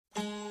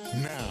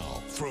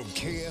Now, from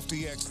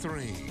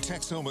KFDX3,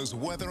 Texoma's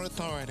Weather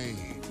Authority,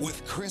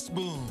 with Chris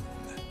Boone.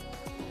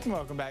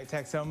 Welcome back,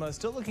 Texoma.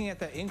 Still looking at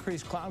that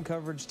increased cloud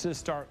coverage to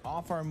start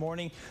off our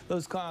morning.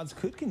 Those clouds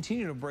could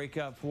continue to break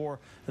up for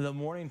the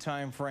morning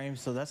time frame,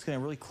 so that's going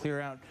to really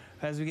clear out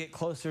as we get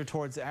closer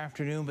towards the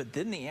afternoon. But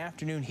then the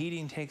afternoon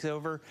heating takes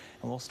over,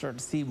 and we'll start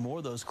to see more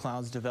of those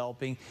clouds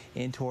developing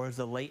in towards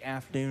the late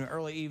afternoon,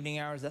 early evening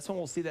hours. That's when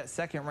we'll see that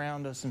second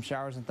round of some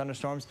showers and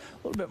thunderstorms,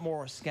 a little bit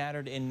more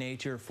scattered in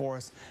nature for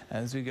us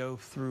as we go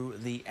through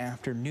the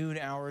afternoon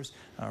hours.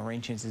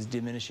 Rain chances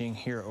diminishing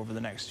here over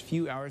the next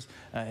few hours.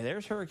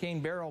 There's Hurricane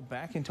Beryl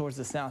back in towards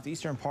the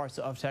southeastern parts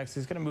of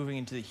Texas, kind of moving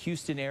into the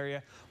Houston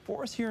area.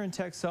 For us here in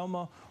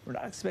Texoma, we're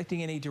not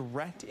expecting any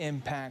direct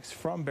impacts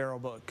from Beryl,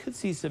 but could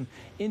see some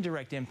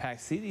indirect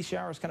impacts. See these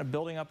showers kind of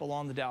building up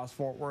along the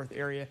Dallas-Fort Worth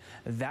area.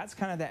 That's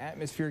kind of the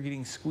atmosphere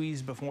getting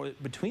squeezed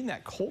between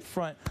that cold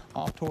front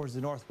off towards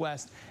the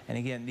northwest, and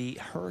again the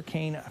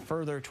hurricane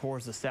further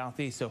towards the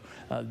southeast. So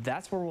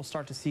that's where we'll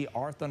start to see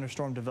our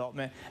thunderstorm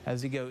development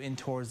as we go in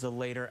towards the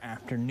later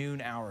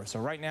afternoon hours. So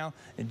right now,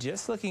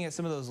 just looking at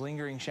some of those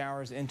lingering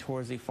showers in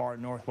towards the far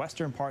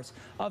northwestern parts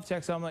of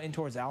Texoma, in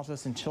towards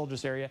Altus and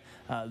Childress area.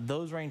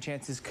 Those rain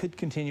chances could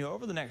continue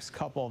over the next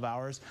couple of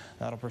hours.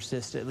 That'll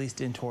persist at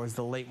least in towards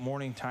the late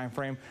morning time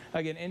frame.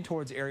 Again, in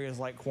towards areas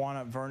like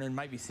Quanah, Vernon,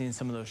 might be seeing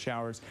some of those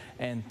showers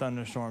and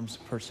thunderstorms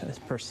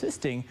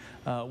persisting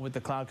with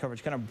the cloud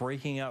coverage kind of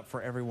breaking up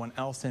for everyone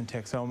else in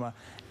Texoma.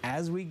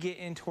 As we get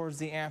in towards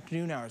the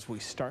afternoon hours, we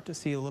start to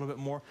see a little bit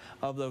more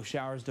of those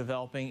showers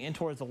developing in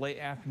towards the late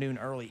afternoon,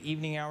 early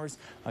evening hours.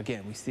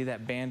 Again, we see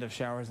that band of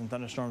showers and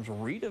thunderstorms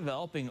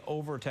redeveloping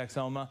over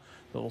Texoma.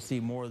 But we'll see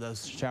more of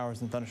those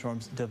showers and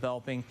thunderstorms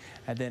developing.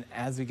 And then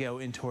as we go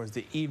in towards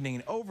the evening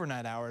and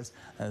overnight hours,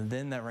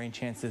 then that rain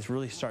chances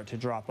really start to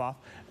drop off.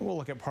 And we'll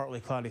look at partly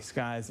cloudy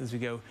skies as we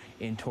go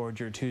in towards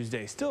your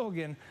Tuesday. Still,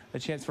 again, a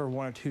chance for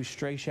one or two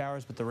stray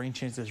showers, but the rain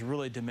chances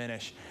really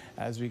diminish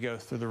as we go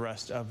through the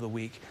rest of the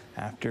week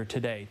after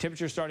today.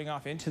 Temperatures starting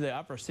off into the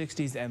upper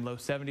 60s and low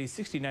 70s,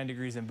 69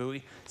 degrees in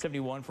Bowie,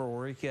 71 for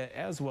Waurika,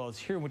 as well as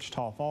here in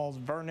Wichita Falls,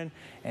 Vernon,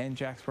 and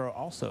Jacksboro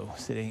also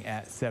sitting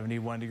at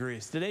 71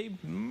 degrees. Today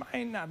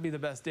might not be the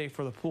best day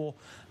for the pool,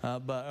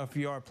 but if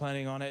you are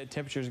planning on it,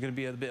 temperature is going to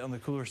be a bit on the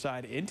cooler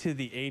side into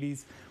the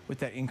 80s with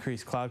that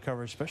increased cloud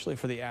coverage, especially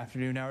for the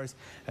afternoon hours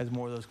as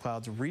more of those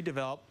clouds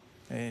redevelop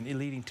and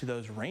leading to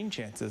those rain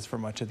chances for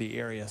much of the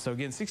area. So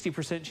again,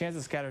 60% chance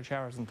of scattered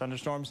showers and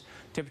thunderstorms.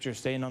 Temperatures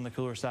staying on the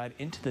cooler side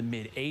into the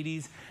mid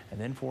 80s.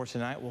 And then for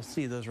tonight, we'll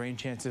see those rain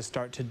chances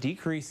start to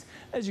decrease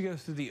as you go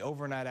through the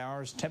overnight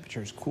hours.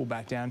 Temperatures cool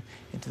back down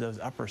into those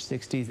upper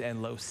 60s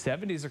and low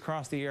 70s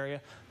across the area.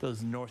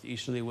 Those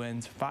northeasterly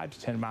winds 5 to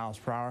 10 miles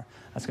per hour.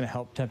 That's going to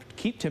help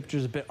keep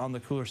temperatures a bit on the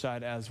cooler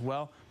side as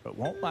well. But it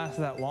won't last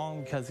that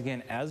long because,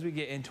 again, as we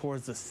get in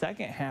towards the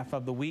second half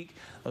of the week,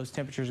 those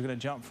temperatures are going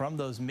to jump from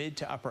those mid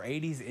to upper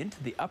 80s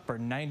into the upper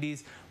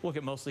 90s. We'll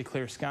get mostly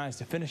clear skies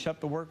to finish up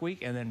the work week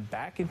and then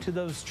back into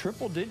those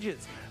triple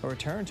digits, a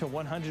return to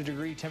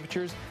 100-degree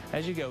temperatures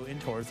as you go in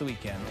towards the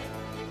weekend.